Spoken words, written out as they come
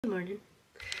Good morning.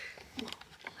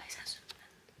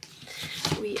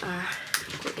 We are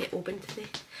going to Oban today.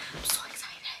 I'm so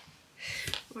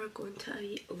excited. We're going to a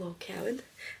wee log cabin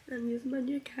and I'm using my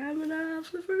new camera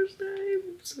for the first time.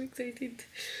 I'm so excited.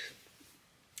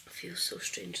 It feels so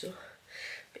strange though.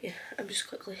 But yeah, I'm just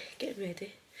quickly getting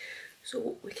ready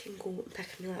so we can go and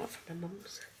pick a meal up from my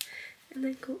mum's and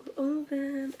then go to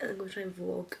Oban and I'm going to try and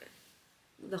vlog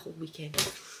the whole weekend.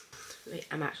 Right,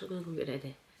 I'm actually going to go get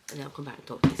ready and then I'll come back and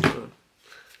talk to you later on.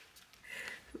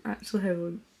 I'm actually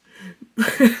home.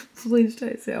 Please try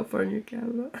to set up our new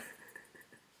camera.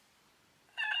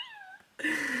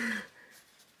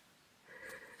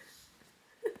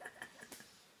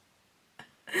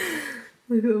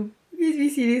 Look at him. He's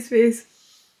a serious face.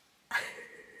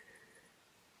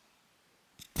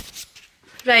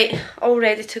 Right, all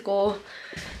ready to go.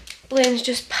 Blaine's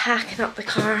just packing up the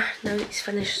car now that he's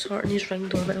finished sorting his ring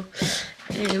doorbell.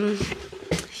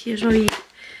 Here's my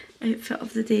outfit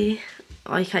of the day.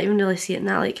 Oh, you can't even really see it in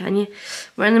that light, can you?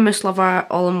 We're in the Moose Lover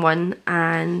all-in-one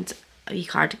and a wee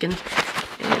cardigan.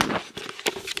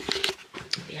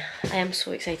 Yeah, I am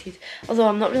so excited. Although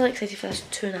I'm not really excited for this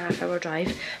 2.5 hour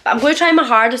drive. But I'm going to try my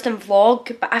hardest and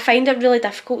vlog. But I find it really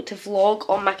difficult to vlog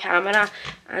on my camera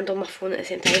and on my phone at the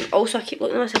same time. Also, I keep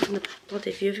looking at myself in the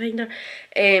bloody viewfinder.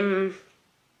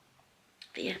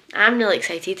 But yeah, I'm really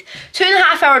excited.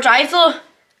 2.5 hour drive though.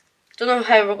 Don't know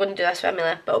how we're going to do this with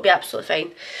Amelia, but it'll be absolutely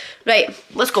fine. Right,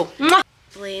 let's go. Mwah!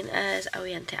 Blaine is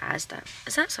away into Asda.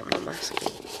 Is that something on my screen?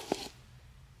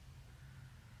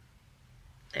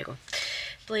 There you go.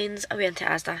 Blaine's away into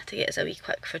Asda to get us a wee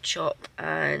quick food shop,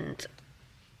 and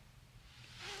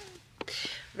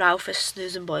Ralph is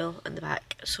snoozing Boyle in the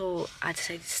back, so I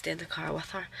decided to stay in the car with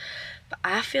her. But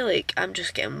I feel like I'm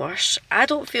just getting worse. I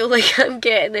don't feel like I'm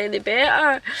getting any better.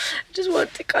 I just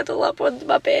want to cuddle up onto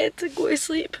my bed and go to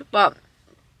sleep. But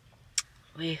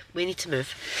we need to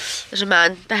move. There's a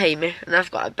man behind me and I've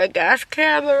got a big ass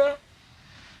camera.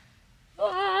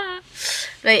 Ah.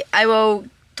 Right, I will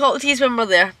talk to you when we're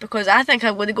there because I think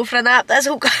I'm going to go for a nap this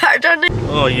whole car journey.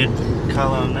 Oh, you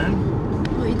calling then?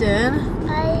 What are you doing?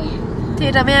 Hi.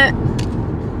 Take me out.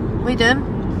 What are you doing?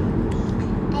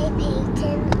 I'm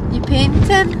painting. You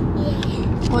painting?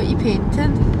 Yeah. What are you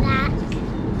painting? Black.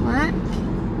 Black?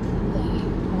 Yeah.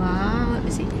 Wow, let me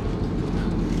see.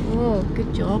 Oh,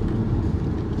 good job.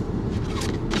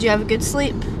 Did you have a good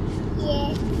sleep?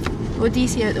 Yeah. What do you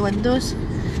see out the windows?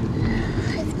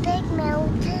 It's big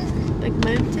mountain. Big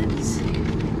mountains.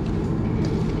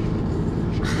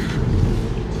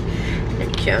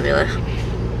 Thank you, Amelia.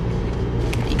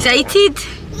 Excited?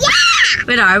 Yeah!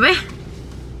 Where are we?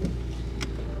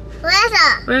 Where?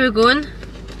 Where are we going?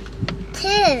 2.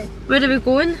 Where are we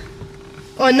going?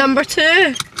 Oh, number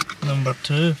 2. Number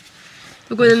 2.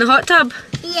 We're going in the hot tub?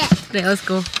 Yeah. Right, let's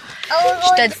go.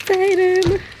 Oh, Just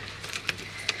excited.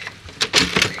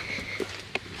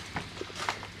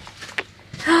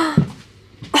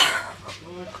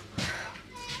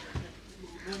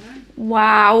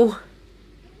 Wow.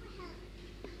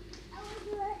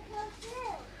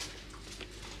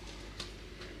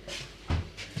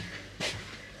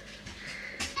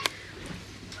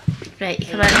 Right,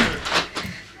 come in.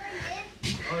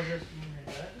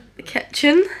 The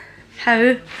kitchen.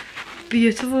 How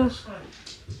beautiful.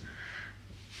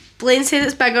 Blaine said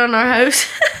it's bigger than our house.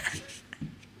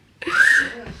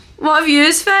 What have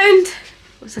you found?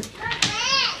 What's it?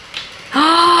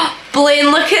 Oh, Blaine,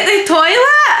 look at the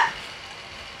toilet.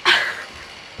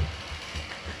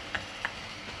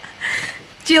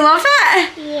 Do you love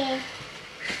it? yeah.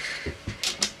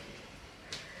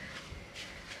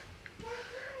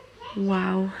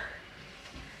 Wow.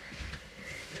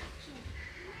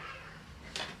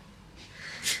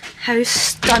 How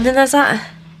stunning is that?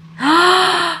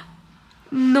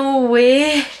 No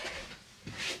way.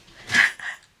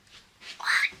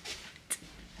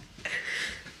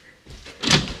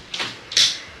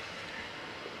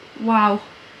 Wow.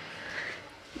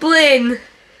 Blaine.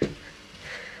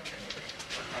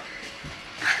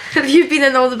 Have you been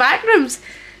in all the back rooms?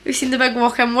 Have you seen the big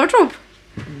walk-in wardrobe?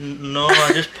 No,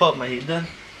 I just popped my head in.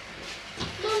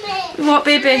 Mommy. What,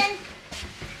 baby?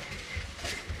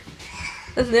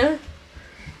 In there?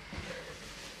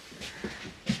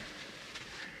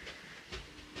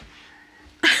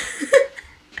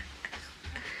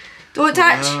 Don't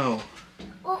touch. Wow.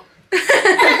 Oh.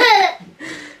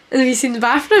 Have you seen the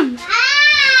bathroom?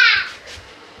 Ah!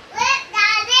 Look,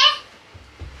 Daddy.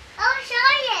 I'll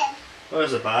show you.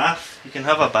 Where's the bath? You can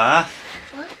have a bath.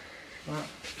 What?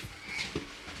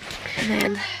 And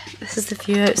then this is the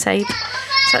view outside.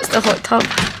 So that's the hot tub.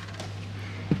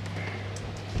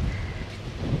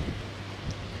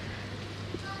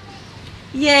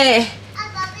 Yeah.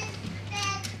 I love it.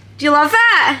 Do you love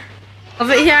it?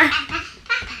 Love it here?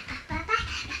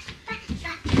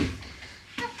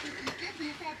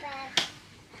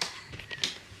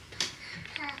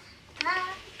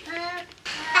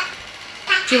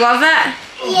 Do you love it?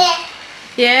 Yeah.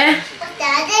 Yeah?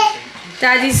 Daddy?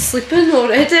 Daddy's sleeping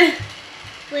already.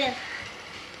 Where?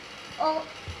 Oh,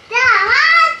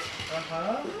 Dad!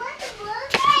 Uh-huh.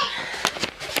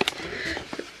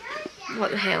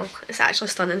 What the hell? It's actually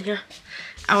stunning here.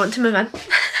 I want to move in.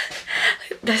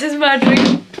 This is my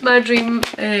dream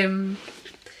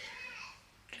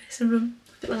dressing room.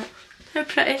 Look at that. How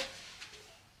pretty.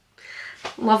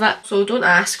 Love it. So don't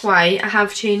ask why I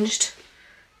have changed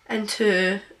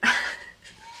into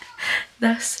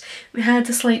this. We had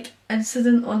a slight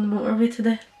incident on the motorway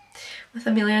today with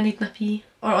Amelia needing a pee.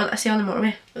 Or on, I say on the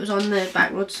motorway, it was on the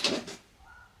back roads.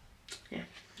 Yeah,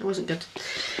 it wasn't good.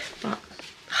 But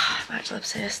I'm actually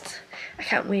obsessed. I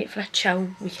can't wait for a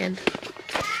chill weekend.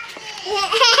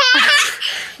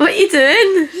 What are you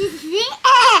doing?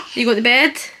 You going to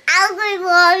bed? I'll go,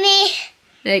 Mommy.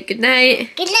 Right, good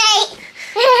night. Good night.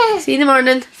 See you in the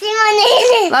morning. See you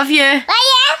morning. Love you.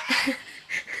 Bye.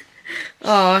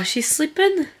 Oh, she's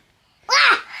sleeping.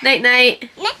 Night night.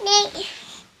 Night night.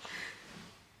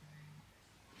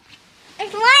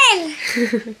 It's one.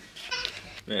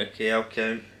 Right, okay, I'll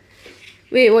count.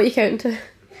 Wait, what are you counting to?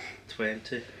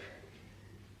 20.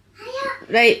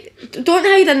 Right, don't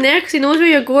hide in there because he knows where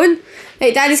you're going.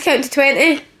 Right, Daddy's counting to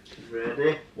 20.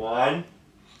 Ready? 1,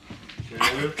 2.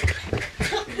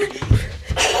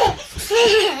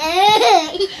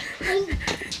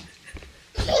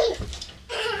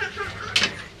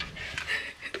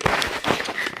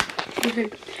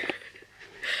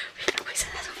 What's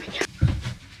this through here?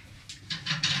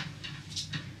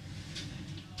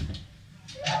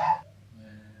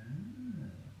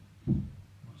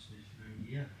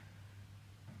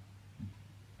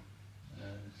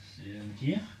 See in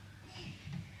here.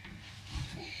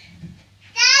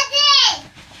 Daddy!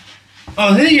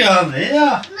 Oh, there you are there.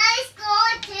 Mommy's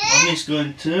going too. Mommy's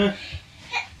going too.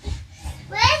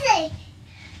 Where is he?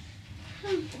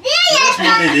 There's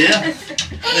Mummy there.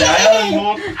 The iron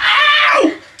board.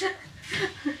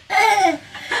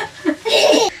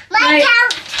 My Right.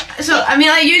 count. So,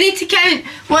 Amelia, you need to count.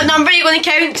 What number are you going to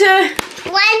count to?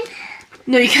 1.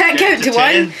 No, you can't count to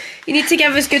 10. 1. You need to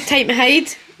give us good time to hide,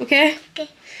 okay? Okay.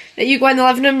 Right, you go in the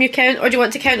living room, you count, or do you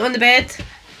want to count on the bed?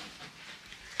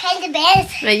 Count the bed.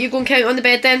 Right, you go and count on the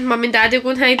bed then. Mum and Daddy will go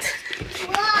and hide. 1,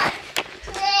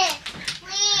 2, 3.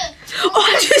 Oh,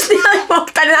 I just nearly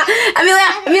walked into that.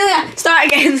 Amelia, start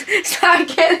again. Start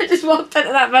again. I just walked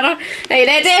into that mirror. Right,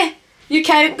 ready? You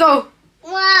count, go.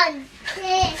 1, 2,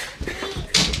 3.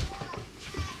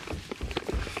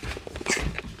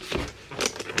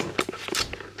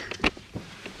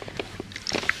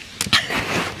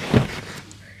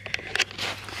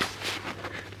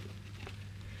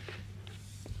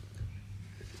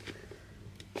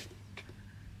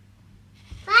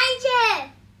 Find you.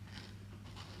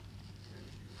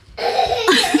 Find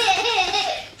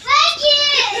you.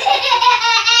 Find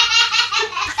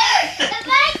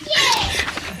you.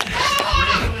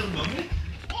 Where's Mummy?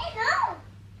 No.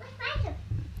 Find you.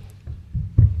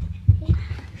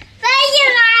 Find you,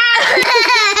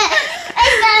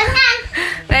 Mom.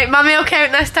 Right, Mummy will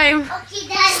count this time. Okay,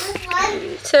 Dad,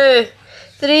 1. 2,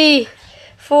 3,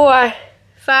 4,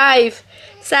 5,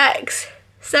 6,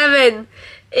 7,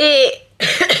 8,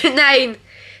 9,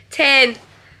 10,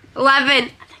 11. I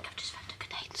think I've just found a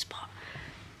good hiding spot.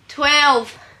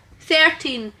 12,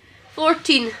 13,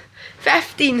 14,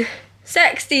 15,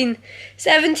 16,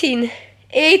 17,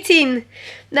 18,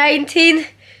 19,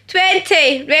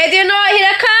 20. Ready or not? Here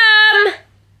I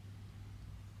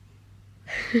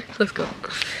come. Let's go.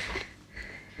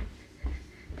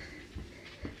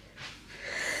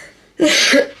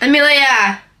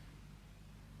 Amelia!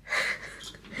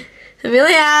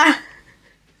 Amelia!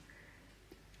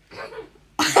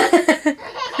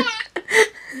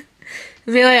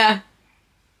 Amelia!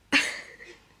 I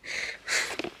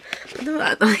know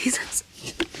what that noise is.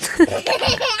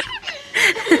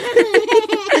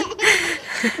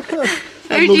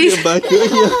 How did you back out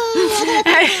here.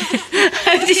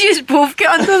 how did you just both get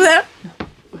under there?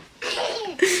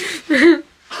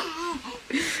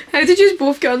 How did you just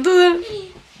both get under there?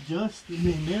 Just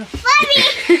in there. Mommy.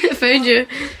 I found you.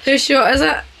 How short is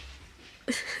it?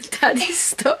 Daddy's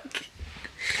stuck.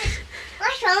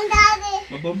 What's wrong, Daddy?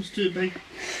 My bum's too big.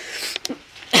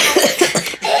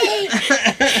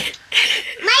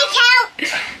 My count.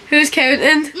 Who's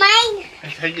counting? Mine. I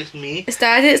think it's me. It's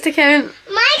Daddy, it's to count.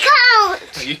 My count.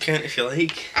 You count if you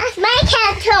like. That's my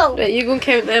count too. Right, you go and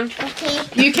count them. Okay.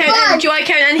 You count them. Do you want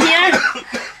to count in here?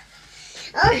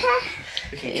 Okay.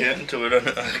 We can count until we're on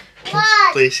our 1,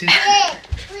 places. 2,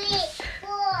 3,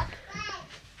 4, 5,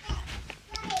 6,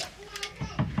 7, 8,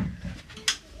 9,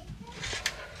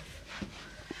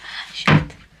 10.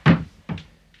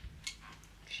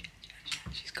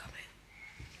 She's coming.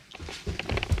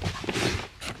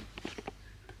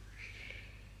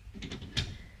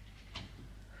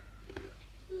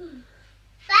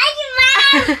 Thank you,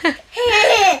 Mom.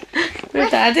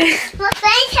 Where's Daddy? Well,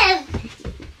 thank him.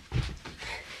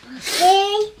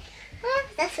 Okay. Well,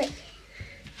 this way.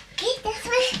 Okay, this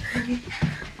way.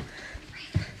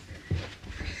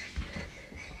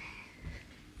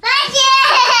 Thank you.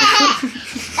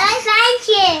 Thank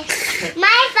you.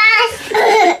 My fast.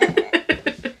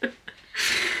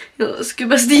 You little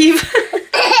scuba Steve.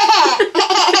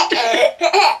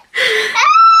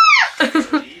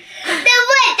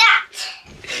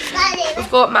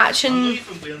 We've got matching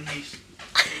From wearing these.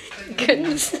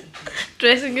 goods.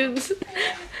 Dressing goods.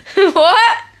 What? I'm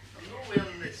not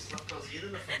wearing the slippers either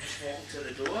if I'm just walking to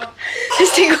the door.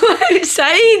 It's to go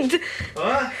outside.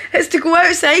 What? It's to go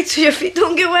outside so your feet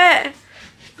don't get wet.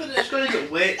 But it's going to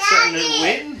get wet sitting there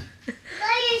waiting. Where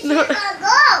you should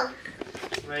go?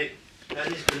 Right.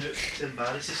 Daddy's going out to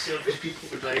embarrass himself as people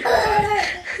would like.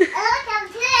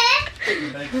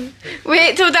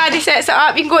 Wait till Daddy sets it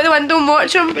up. You can go to the window and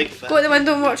watch him. Big fan. Go to the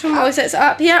window and watch him while he sets it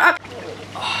up. Here, up.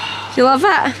 Do you love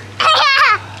it?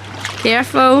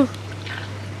 Careful.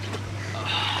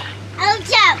 I'll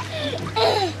jump.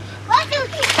 What do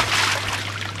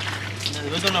No,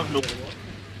 we don't have no.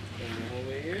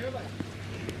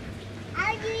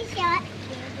 I'll do a shot.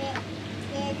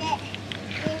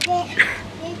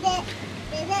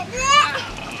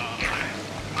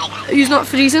 You're not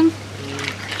freezing?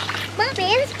 My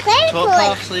man's playing Top for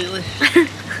half slightly.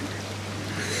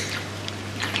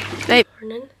 Right.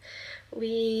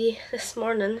 This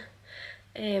morning,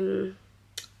 I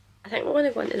think we're going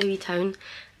to go into the wee town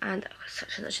and, oh,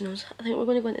 such a itchy nose. I think we're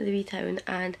going to go into the wee town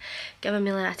and give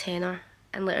Amelia a tenner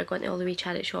and let her go into all the wee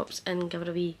charity shops and give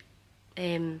her a wee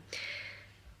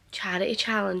charity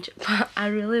challenge. But I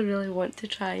really want to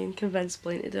try and convince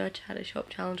Blaine to do a charity shop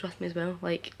challenge with me as well.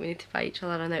 Like, we need to buy each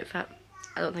other an outfit.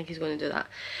 I don't think he's going to do that.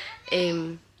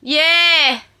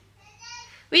 Yeah!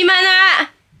 Wee minute!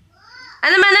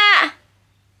 In a minute!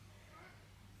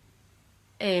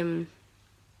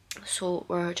 So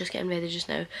we're just getting ready just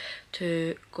now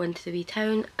to go into the wee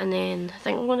town, and then I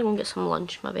think I'm going to go and get some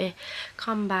lunch, maybe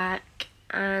come back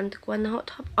and go in the hot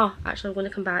tub. Oh, actually I'm going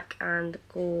to come back and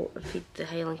go and feed the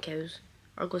Highland cows,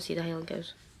 or go see the Highland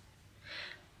cows.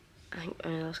 I think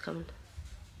Anila's coming.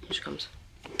 Here she comes.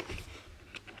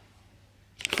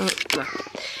 So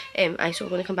we're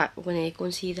going to come back, we're going to go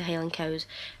and see the Highland cows,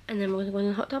 and then we're going to go in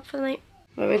the hot tub for the night.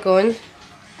 Where are we going?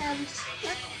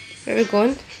 Where are we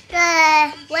going?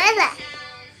 where is it?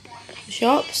 The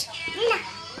shops?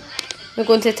 We're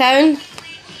going to town?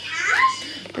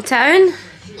 The town?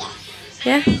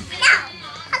 Yeah? No,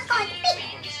 I'm going to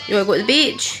be. You want to go to the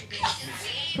beach?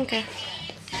 Okay.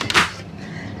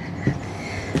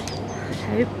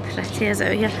 How pretty is it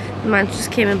out here? The man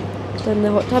just came and done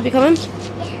the hot tub. You coming?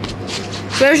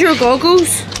 Where's your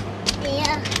goggles?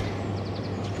 Yeah.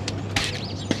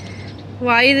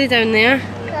 Why are they down there?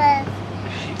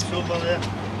 Sheets over there.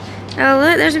 Oh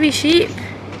look, there's a wee sheep.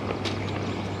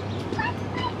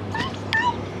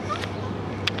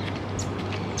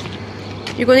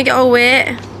 You're going to get all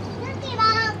wet.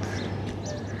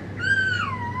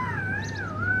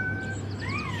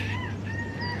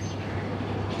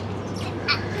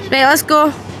 Right, let's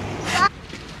go.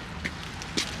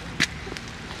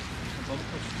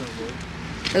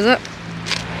 Is it?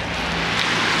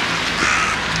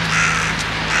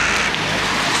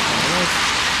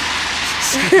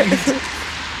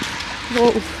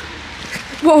 Whoa.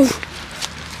 Whoa.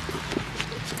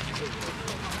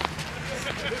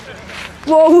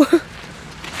 Whoa.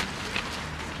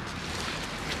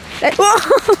 Right, whoa.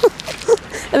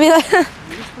 I mean, like,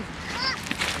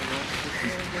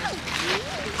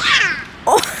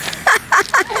 oh.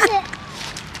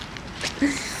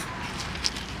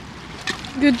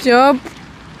 Good job.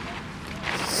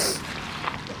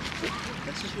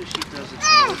 This is what she does at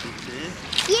holiday too.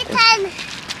 You can.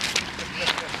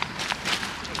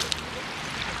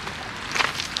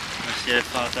 Let's see how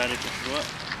far Daddy can throw it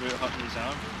without hurting his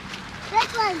arm.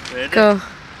 This one. Ready? Go.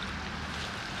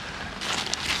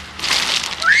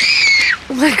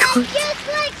 Oh my god. Just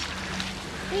like.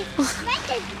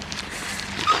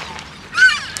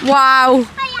 Wow.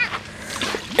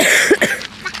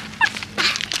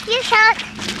 You shot.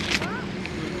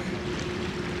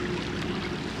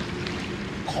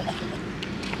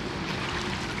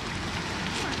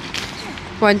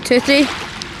 1, 2, 3.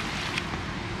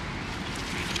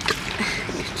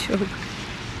 Good job.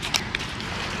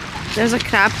 There's a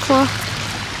crab claw.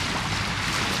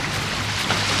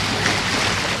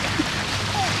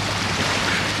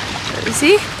 Let's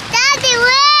see. Daddy,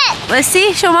 look! Let's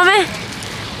see. Show Mummy.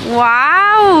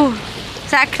 Wow.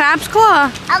 Is that a crab's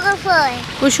claw? I'll go for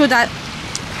it. We'll show that.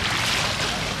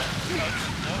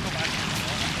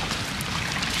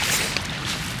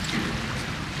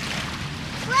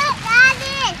 Look,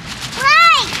 Daddy!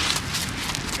 Wait!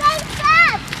 Big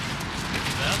crab!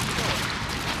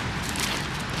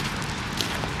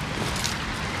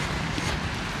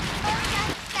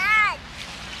 Dad!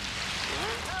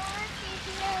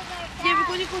 Yeah, we're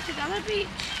going to go to the other beach.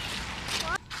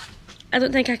 I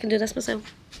don't think I can do this myself.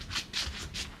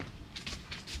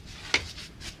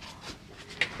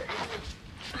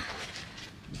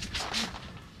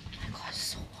 My God, it's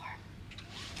so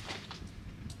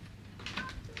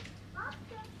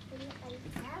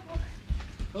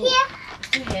warm. Here. It's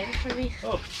too heavy for me.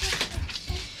 Oh.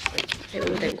 Right,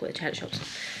 we didn't go to charity shops.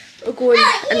 We're going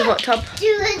in the hot tub.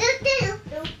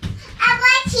 I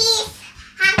want cheese.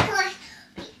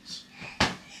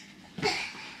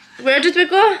 Where did we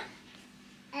go?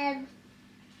 Um,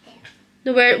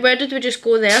 No, where did we just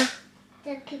go there?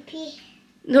 the pee-pee.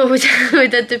 No, we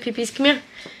did do pee-pees. Come here.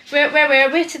 Where were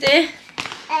we today?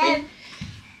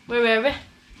 Where were we?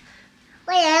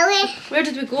 Where are we? Where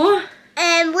did we go?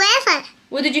 Wherever.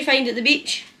 What did you find at the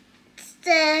beach?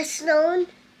 The snow.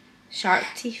 Shark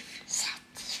teeth.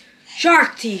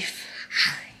 Shark teeth.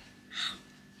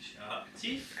 Shark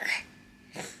teeth.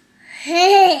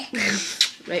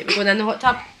 Right, we're going in the hot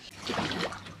tub.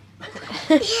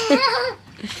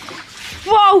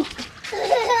 Whoa! Oh,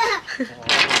 is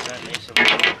that nice of you?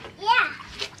 Yeah.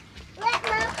 Look,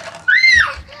 Mom.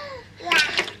 Yeah.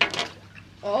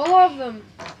 All of them.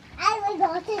 I will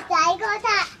go to I got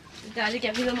that. Did Daddy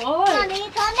give you them all out? Mommy,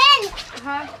 come in.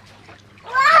 Uh-huh.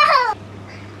 Wow.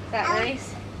 Is that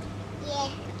nice? Yeah.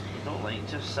 You don't like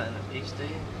just sitting at peace, do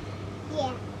you?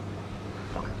 Yeah.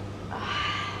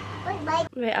 Wait, Mike.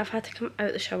 Right, I've had to come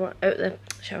out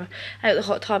the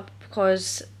hot tub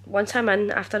because once I'm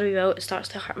in, after a wee while, it starts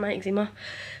to hurt my eczema.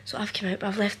 So I've come out, but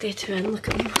I've left day 2 in. Look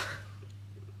at them.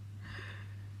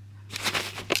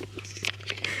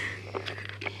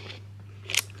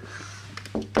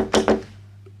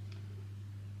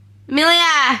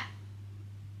 Amelia!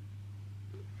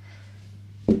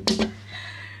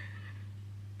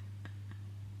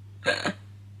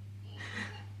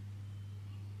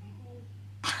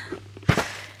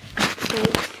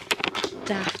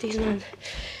 Dafties, man.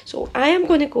 So I am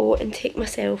going to go and take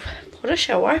myself for a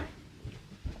shower,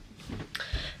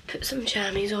 put some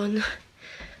jammies on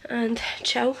and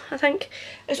chill. I think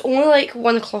it's only like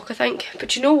 1 o'clock, I think,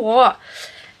 but you know what,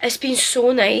 it's been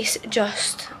so nice.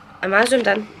 Just, am I zoomed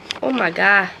in? Oh my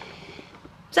god,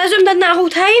 was I zoomed in that whole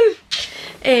time?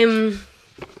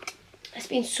 It's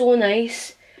been so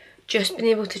nice just being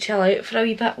able to chill out for a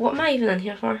wee bit. What am I even in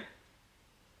here for?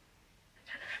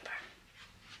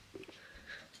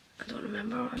 I don't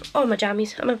remember. Oh, my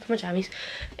jammies. I'm in for my jammies.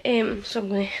 So I'm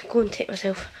going to go and take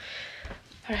myself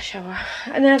for a shower.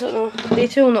 And then I don't know. Day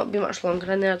 2 will not be much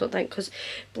longer in there, I don't think, because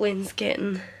Blaine's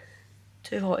getting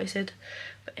too hot, he said.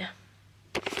 But yeah.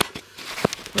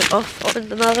 We're off on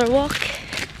another walk.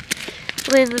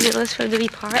 Blaine and Amelia's found a wee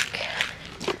park.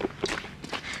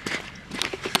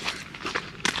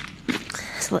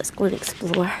 So let's go and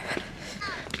explore.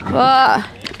 What?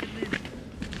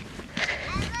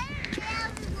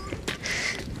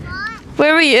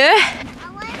 Where were you?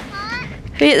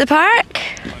 Were you at the park?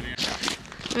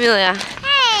 Amelia,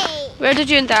 Hey. where did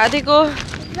you and Daddy go?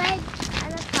 Right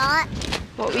on the pot.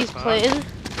 What were you playing?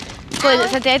 Playing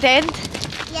it's a dead end?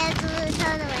 Yeah, so it's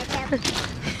on the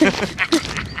way.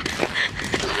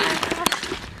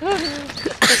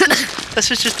 This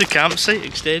is just the campsite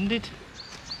extended.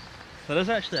 There is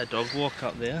actually a dog walk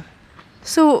up there.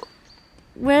 So,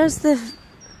 where's the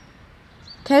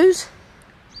cows?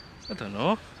 I don't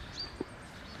know.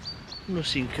 I'm not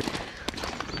seeing cows.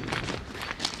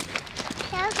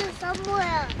 Cows are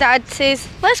somewhere. Dad says,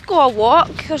 let's go a walk.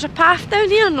 There's a path down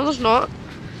here. No, there's not.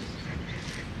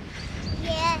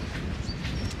 Yeah.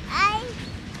 I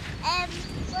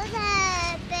was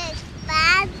a bit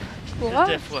bad. There's What?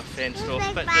 definitely a fenced Was off a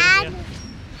bit bit down bad. here.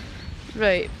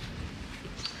 Right.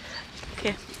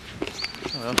 Okay.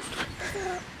 Oh well,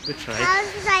 we tried.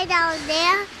 Cows right down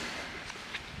there.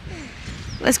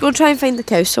 Let's go try and find the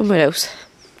cows somewhere else.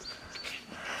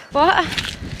 What?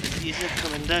 These are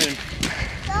coming down.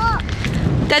 Stop.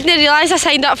 Didn't realise I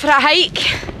signed up for a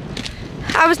hike.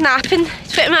 I was napping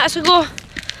 20 minutes ago.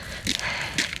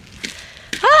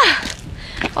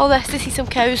 all this to see some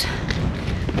cows.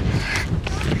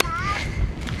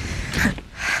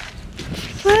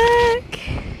 Look!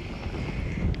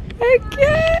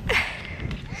 Okay.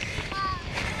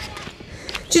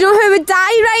 Do you know who would die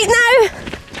right now?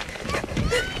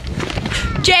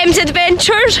 James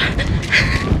Adventures.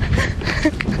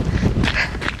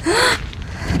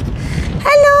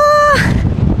 Hello!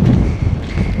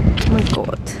 Oh my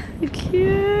god, how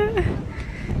cute.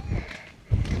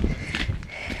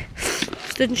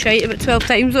 Stood and shite about 12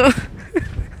 times though.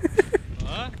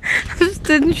 What? I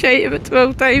stood and shite about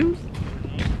 12 times.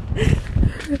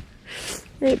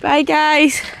 Right, bye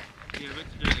guys. You're about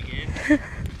to do it again.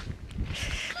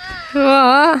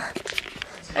 What?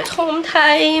 It's home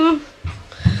time.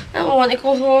 I don't want to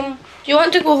go home. Do you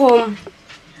want to go home?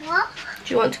 What?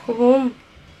 Do you want to go home?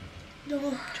 No. Do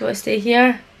you want to stay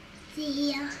here?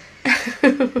 See here.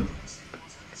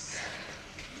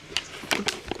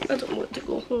 I don't want to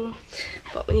go home,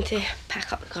 but we need to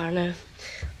pack up the car now.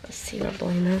 Let's see our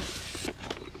boy now.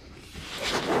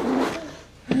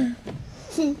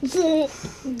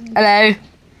 Hello.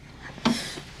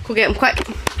 Go get him quick.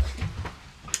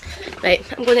 Right,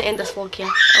 I'm going to end this vlog here.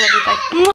 I love you, bye.